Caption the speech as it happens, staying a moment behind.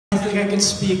I think I can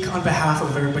speak on behalf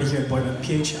of everybody here at Boyband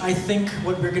PH. I think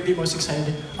what we're going to be most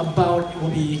excited about will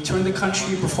be touring the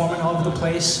country, performing all over the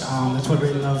place. That's what we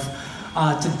really love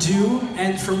to do.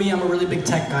 And for me, I'm a really big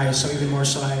tech guy, so even more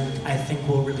so, I think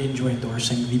we'll really enjoy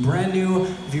endorsing the brand new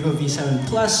Vivo V7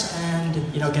 Plus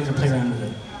and getting to play around with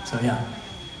it. So yeah.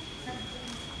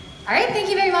 All right, thank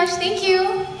you very much. Thank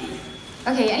you.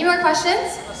 Okay, any more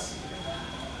questions?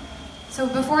 So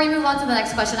before we move on to the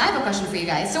next question, I have a question for you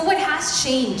guys. So what has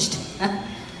changed?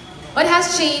 What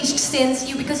has changed since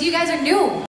because you guys are new?